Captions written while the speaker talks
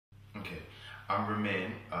Okay, I'm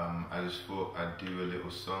Romaine. I just thought I'd do a little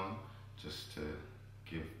song just to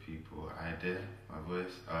give people an idea of my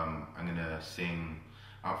voice. I'm gonna sing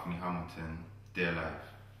Anthony Hamilton, Dear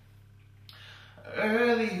Life.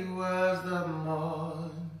 Early was the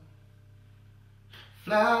morn,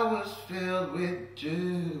 flowers filled with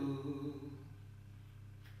dew.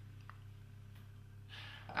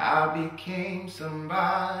 I became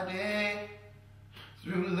somebody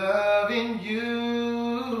through loving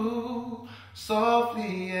you,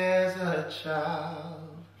 softly as a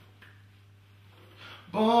child,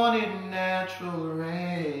 born in natural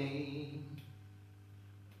rain.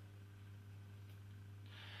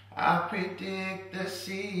 I predict the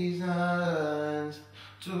seasons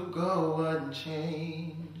to go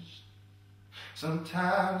unchanged.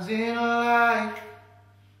 Sometimes in life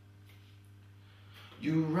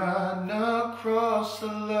you run across a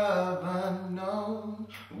love unknown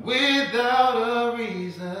without a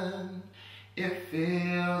reason. It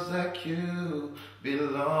feels like you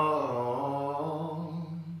belong.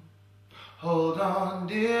 Hold on,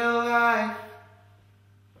 dear life.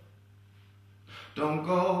 Don't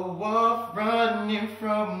go off running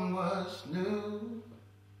from what's new.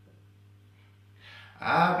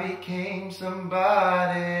 I became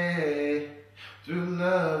somebody through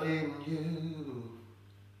loving you.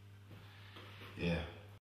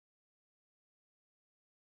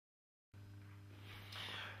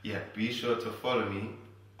 Yeah, be sure to follow me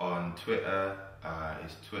on Twitter.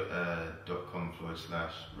 It's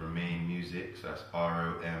twitter.com/Romaine Music. So that's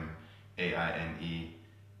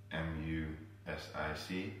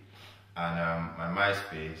ROMAINEMUSIC. And my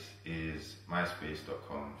MySpace is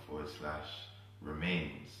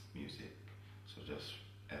myspace.com/Romaines Music. So just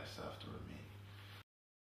S after Romaine.